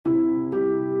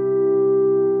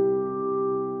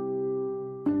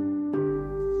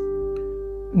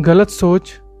गलत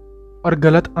सोच और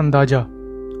गलत अंदाज़ा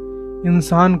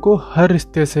इंसान को हर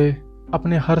रिश्ते से,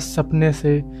 अपने हर सपने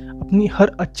से, अपनी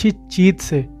हर अच्छी चीज़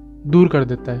से दूर कर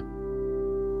देता है।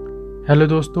 हेलो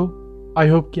दोस्तों, आई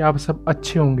होप कि आप सब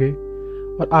अच्छे होंगे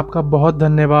और आपका बहुत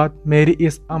धन्यवाद मेरी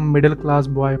इस middle class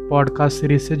boy podcast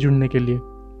series से जुड़ने के लिए।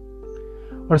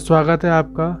 और स्वागत है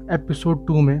आपका एपिसोड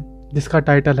 2 में, जिसका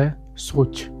टाइटल है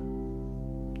सोच,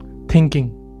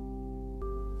 थिंकिंग।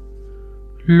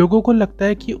 लोगों को लगता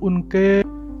है कि उनके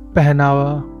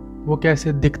पहनावा, वो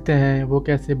कैसे दिखते हैं, वो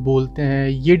कैसे बोलते हैं,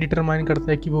 ये डिटरमाइन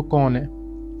करता है कि वो कौन है।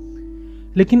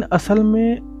 लेकिन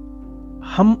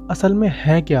हम असल में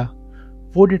हैं क्या,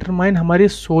 वो डिटरमाइन हमारी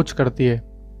सोच करती है।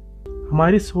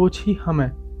 हमारी सोच ही हम है,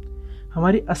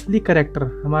 हमारी असली कैरेक्टर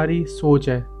हमारी सोच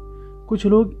है। कुछ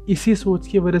लोग इसी सोच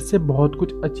की वजह से बहुत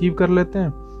कुछ अचीव कर लेते हैं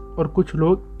और कुछ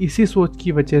लोग इसी सोच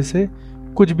की वजह से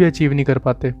कुछ भी अचीव नहीं कर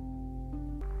पाते।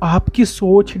 आपकी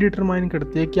सोच ही डिटरमाइन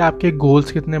करती है कि आपके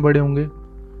गोल्स कितने बड़े होंगे।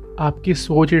 आपकी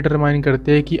सोच ही डिटरमाइन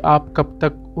करती है कि आप कब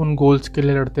तक उन गोल्स के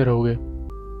लिए लड़ते रहोगे।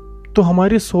 तो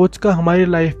हमारी सोच का हमारी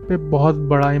लाइफ पे बहुत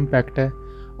बड़ा इम्पैक्ट है।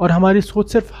 और हमारी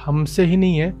सोच सिर्फ हमसे ही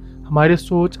नहीं है, हमारी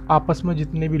सोच आपस में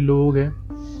जितने भी लोग हैं,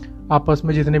 आपस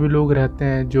में जितने भी लोग रहते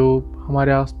हैं, जो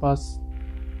हमारे आसपास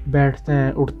बैठते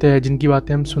हैं, उठते हैं, जिनकी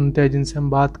बातें हम सुनते हैं, जिनसे हम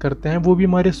बात करते हैं, वो भी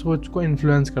हमारी सोच को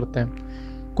इन्फ्लुएंस करते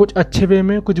हैं, कुछ अच्छे वे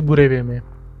में, कुछ बुरे वे में।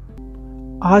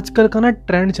 आजकल का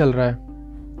ट्रेंड चल रहा है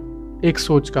एक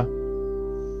सोच का,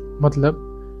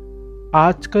 मतलब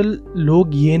आजकल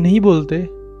लोग ये नहीं बोलते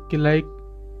कि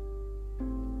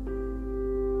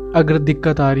अगर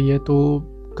दिक्कत आ रही है तो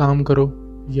काम करो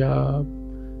या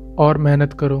और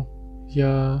मेहनत करो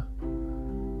या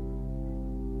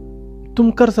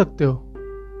तुम कर सकते हो।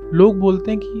 लोग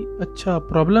बोलते हैं कि अच्छा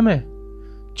प्रॉब्लम है,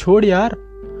 छोड़ यार,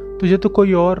 तुझे तो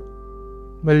कोई और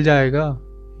मिल जाएगा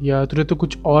या तुझे तो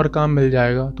कुछ और काम मिल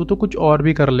जाएगा, तू तो कुछ और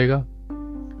भी कर लेगा।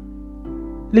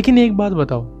 लेकिन एक बात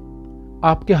बताओ,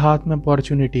 आपके हाथ में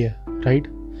अपॉर्चुनिटी है, राइट?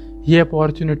 ये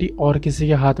अपॉर्चुनिटी और किसी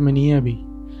के हाथ में नहीं है। अभी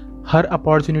हर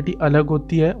अपॉर्चुनिटी अलग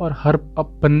होती है और हर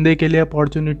बंदे के लिए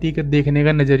अपॉर्चुनिटी के देखने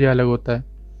का नज़रिया अलग होता है।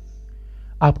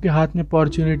 आपके हाथ में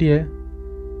अपॉर्चुनिटी है,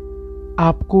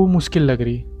 आपको मुश्किल लग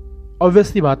रही,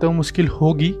 ऑब्वियसली बात है वो मुश्किल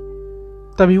होगी,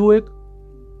 तभी वो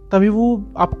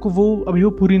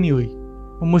पूरी नहीं हुई,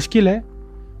 वो मुश्किल है,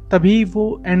 तभी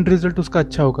वो एंड रिजल्ट उसका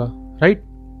अच्छा होगा, राइट?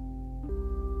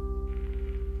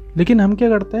 लेकिन हम क्या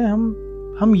करते हैं,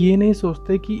 हम ये नहीं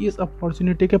सोचते कि इस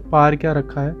अपॉर्चुनिटी के पार क्या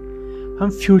रखा है। हम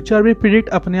फ्यूचर भी प्रिडिक्ट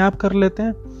अपने आप कर लेते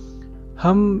हैं,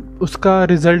 हम उसका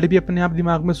रिजल्ट भी अपने आप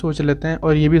दिमाग में सोच लेते हैं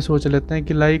और ये भी सोच लेते हैं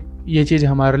कि ये चीज़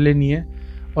हमारे लिए नहीं है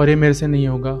और ये मेरे से नहीं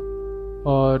होगा,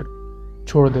 और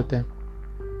छोड़ देते हैं।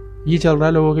 ये चल रहा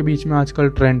है लोगों के बीच में आजकल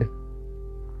ट्रेंड।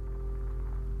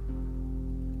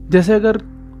 जैसे अगर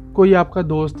कोई आपका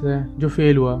दोस्त है जो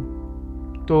फेल हुआ,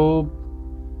 तो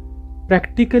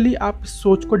प्रैक्टिकली आप इस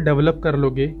सोच को डेवलप कर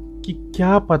लोगे कि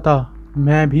क्या पता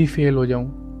मैं भी फेल हो जाऊं।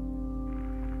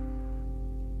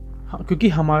 हाँ, क्योंकि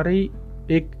हमारी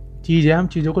एक चीज़ है, हम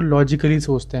चीज़ों को लॉजिकली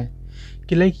सोचते हैं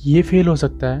कि ये फेल हो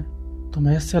सकता है तो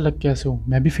मैं इससे अलग कैसे हूँ,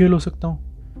 मैं भी फेल हो सकता हूँ,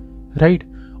 राइट?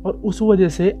 और उस वजह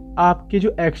से आपके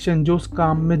जो एक्शन, जो उस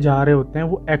काम में जा रहे होते हैं,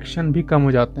 वो एक्शन भी कम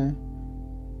हो जाते हैं।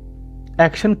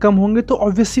 एक्शन कम होंगे तो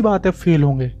ऑब्वियस सी बात है फेल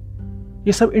होंगे।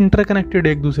 ये सब इंटरकनेक्टेड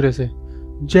है एक दूसरे से।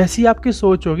 जैसी आपकी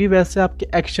सोच होगी वैसे आपके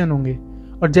एक्शन होंगे,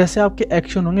 और जैसे आपके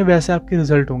एक्शन होंगे वैसे आपके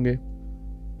रिजल्ट होंगे।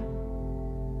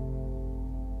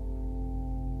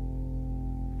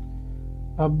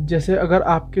 अब जैसे अगर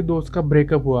आपके दोस्त का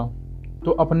ब्रेकअप हुआ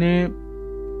तो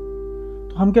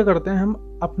हम क्या करते हैं,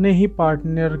 हम अपने ही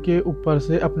पार्टनर के ऊपर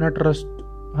से अपना ट्रस्ट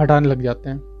हटाने लग जाते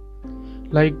हैं।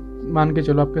 मान के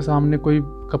चलो आपके सामने कोई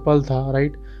कपल था,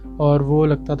 राइट? और वो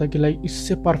लगता था कि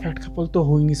इससे परफेक्ट कपल तो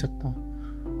हो ही नहीं सकता,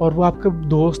 और वो आपके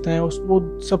दोस्त हैं,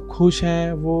 वो सब खुश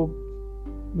हैं, वो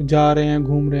जा रहे हैं,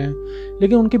 घूम रहे हैं,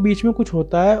 लेकिन उनके बीच में कुछ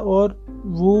होता है और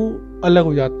वो अलग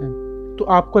हो जाते हैं। तो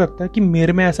आपको लगता है कि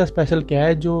मेरे में ऐसा स्पेशल क्या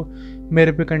है जो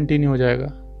मेरे पे कंटिन्यू हो जाएगा।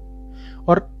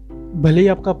 और भले ही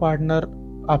आपका पार्टनर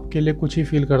आपके लिए कुछ ही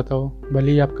फील करता हो,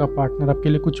 भले ही आपका पार्टनर आपके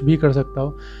लिए कुछ भी कर सकता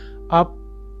हो, आप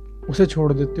उसे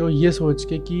छोड़ देते हो ये सोच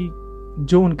के कि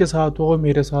जो उनके साथ होगा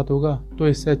मेरे साथ होगा, तो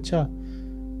इससे अच्छा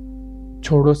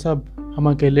छोड़ो सब, हम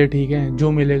अकेले ठीक हैं,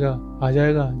 जो मिलेगा आ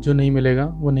जाएगा, जो नहीं मिलेगा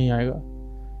वो नहीं आएगा।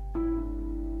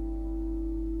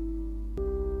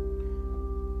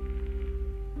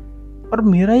 और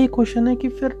मेरा ये क्वेश्चन है कि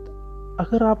फिर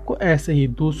अगर आपको ऐसे ही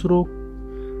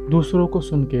दूसरों को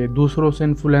सुन के, दूसरों से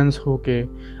इन्फ्लुएंस होके,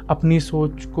 अपनी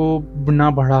सोच को ना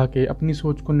बढ़ा के, अपनी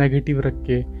सोच को नेगेटिव रख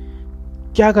के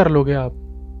क्या कर लोगे आप?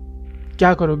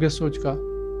 क्या करोगे सोच का?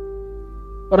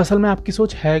 और असल में आपकी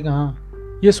सोच है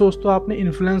कहाँ? ये सोच तो आपने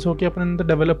इन्फ्लुएंस होकर अपने अंदर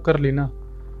डेवलप कर ली ना।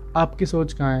 आपकी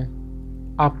सोच कहाँ है,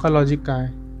 आपका लॉजिक कहाँ है,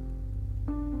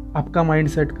 आपका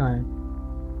माइंडसेट कहाँ है।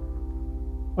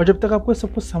 और जब तक आपको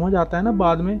सब कुछ समझ आता है ना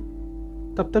बाद में,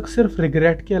 तब तक सिर्फ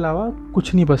रिग्रेट के अलावा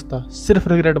कुछ नहीं बचता। सिर्फ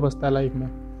रिग्रेट बचता है लाइफ में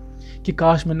कि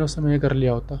काश मैंने उस समय कर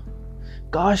लिया होता,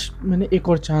 काश मैंने एक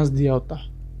और चांस दिया होता,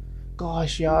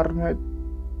 काश यार मैं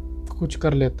कुछ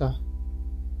कर लेता।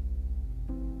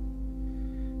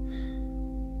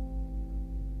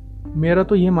 मेरा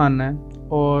तो ये मानना है,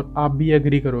 और आप भी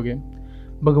एग्री करोगे,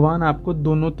 भगवान आपको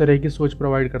दोनों तरह की सोच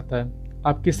प्रोवाइड करता है,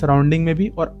 आपकी सराउंडिंग में भी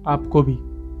और आपको भी।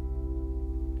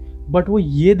 बट वो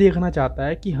ये देखना चाहता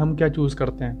है कि हम क्या चूज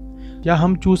करते हैं। क्या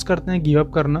हम चूज करते हैं गिव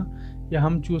अप करना, या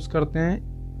हम चूज करते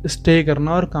हैं स्टे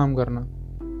करना और काम करना।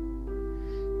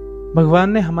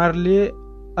 भगवान ने हमारे लिए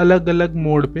अलग अलग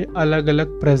मोड पे अलग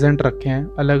अलग प्रेजेंट रखे हैं,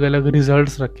 अलग अलग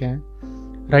रिजल्ट्स रखे हैं,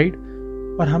 राइट।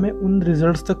 और हमें उन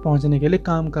रिजल्ट्स तक पहुंचने के लिए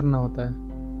काम करना होता है।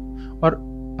 और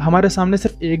हमारे सामने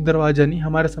सिर्फ एक दरवाजा नहीं,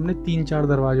 हमारे सामने 3-4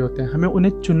 दरवाजे होते हैं, हमें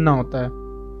उन्हें चुनना होता है।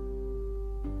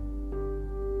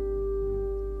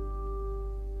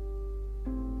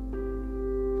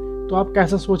 तो आप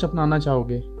कैसा सोच अपनाना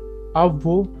चाहोगे? आप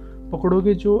वो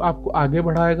पकड़ोगे जो आपको आगे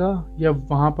बढ़ाएगा, या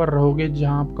वहाँ पर रहोगे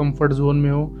जहाँ आप कंफर्ट जोन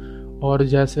में हो और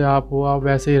जैसे आप हो आप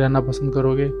वैसे ही रहना पसंद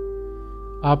करोगे?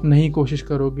 आप नहीं कोशिश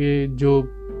करोगे जो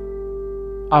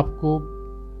आपको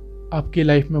आपकी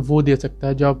लाइफ में वो दे सकता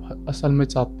है जो आप असल में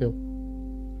चाहते हो।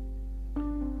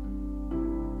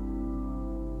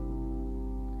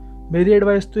 मेरी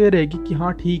एडवाइस तो ये रहेगी कि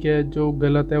हाँ ठीक है, जो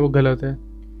गलत है वो गलत है,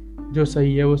 जो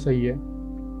सही है वो सही है,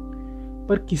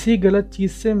 पर किसी गलत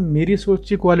चीज से मेरी सोच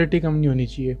की क्वालिटी कम नहीं होनी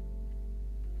चाहिए।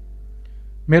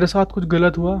 मेरे साथ कुछ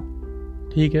गलत हुआ,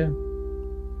 ठीक है,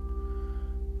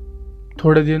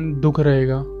 थोड़े दिन दुख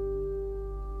रहेगा,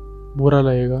 बुरा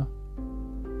लगेगा,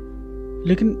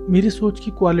 लेकिन मेरी सोच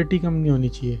की क्वालिटी कम नहीं होनी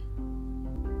चाहिए,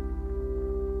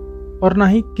 और ना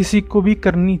ही किसी को भी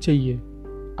करनी चाहिए।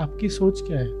 आपकी सोच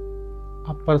क्या है,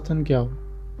 आप पर्सन क्या हो,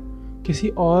 किसी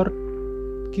और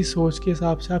की सोच के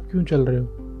हिसाब से आप क्यों चल रहे हो?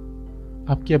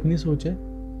 आपकी अपनी सोच है।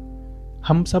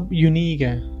 हम सब यूनिक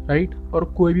हैं, राइट। और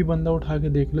कोई भी बंदा उठा के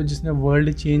देख लो जिसने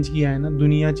वर्ल्ड चेंज किया है ना,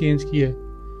 दुनिया चेंज की है,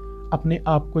 अपने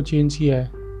आप को चेंज किया है,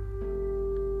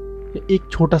 एक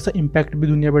छोटा सा इम्पैक्ट भी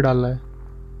दुनिया पे डाला है,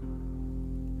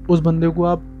 उस बंदे को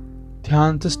आप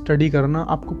ध्यान से स्टडी करना,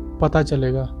 आपको पता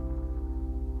चलेगा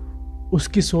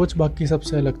उसकी सोच बाकी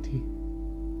सबसे अलग थी।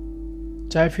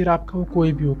 चाहे फिर आपका वो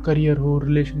कोई भी हो, करियर हो,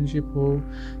 रिलेशनशिप हो,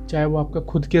 चाहे वो आपका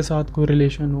खुद के साथ कोई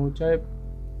रिलेशन हो, चाहे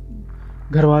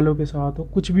घर वालों के साथ हो,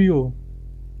 कुछ भी हो,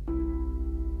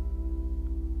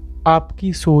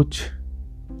 आपकी सोच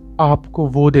आपको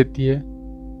वो देती है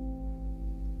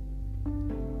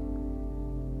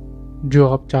जो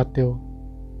आप चाहते हो।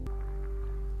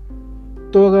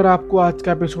 तो अगर आपको आज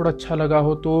का एपिसोड अच्छा लगा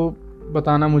हो तो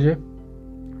बताना मुझे।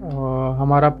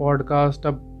 हमारा पॉडकास्ट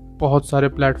अब बहुत सारे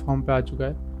प्लेटफॉर्म पे आ चुका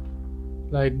है,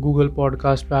 लाइक गूगल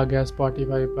पॉडकास्ट पे आ गया,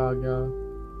 स्पॉटिफाई पे आ गया,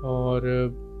 और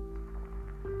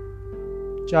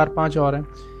 4-5 और हैं।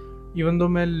 इवन दो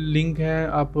मैं लिंक है,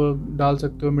 आप डाल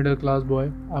सकते हो मिडिल क्लास बॉय,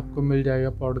 आपको मिल जाएगा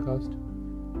पॉडकास्ट।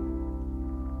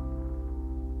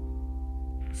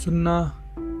 सुनना,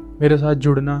 मेरे साथ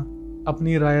जुड़ना,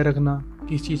 अपनी राय रखना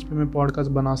किस चीज़ पे मैं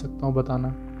पॉडकास्ट बना सकता हूँ,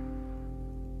 बताना।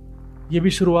 ये भी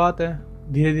शुरुआत है,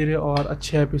 धीरे धीरे और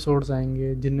अच्छे एपिसोड्स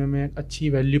आएंगे जिनमें मैं अच्छी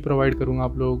वैल्यू प्रोवाइड करूँगा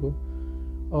आप लोगों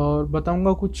को, और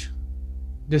बताऊँगा कुछ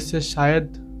जिससे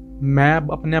शायद मैं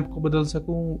अपने आप को बदल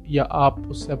सकूँ या आप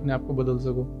उससे अपने आप को बदल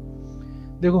सको।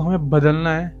 देखो, हमें बदलना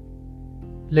है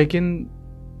लेकिन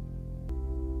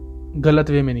गलत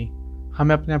वे में नहीं,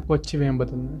 हमें अपने आप को अच्छे वे में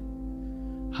बदलना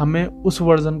है। हमें उस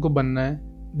वर्जन को बनना है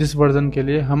जिस वर्जन के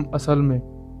लिए हम असल में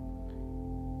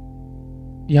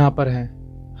यहाँ पर हैं।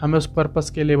 हमें उस पर्पस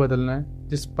के लिए बदलना है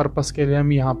जिस पर्पस के लिए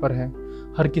हम यहाँ पर हैं।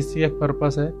 हर किसी का एक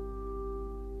पर्पस है,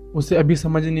 उसे अभी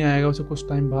समझ नहीं आएगा, उसे कुछ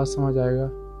टाइम बाद समझ आएगा,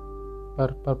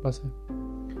 पर पर्पस है।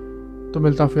 तो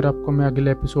मिलता हूँ फिर आपको मैं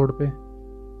अगले एपिसोड पे,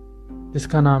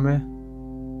 जिसका नाम है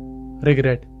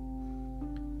रिग्रेट।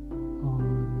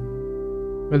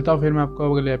 मिलता हूँ फिर मैं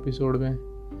आपको अगले एपिसोड में।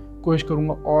 कोशिश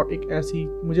करूँगा और एक ऐसी,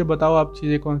 मुझे बताओ आप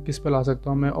चीज़ें कौन किस पे ला सकता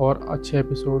हूँ मैं, और अच्छे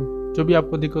एपिसोड जो भी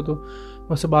आपको दिक्कत हो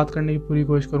उससे बात करने की पूरी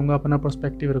कोशिश करूँगा, अपना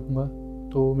पर्सपेक्टिव रखूँगा।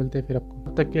 तो मिलते हैं फिर आपको।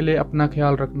 तब तक के लिए अपना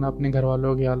ख्याल रखना, अपने घर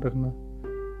वालों का ख्याल रखना।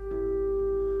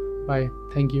 Bye,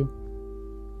 thank you.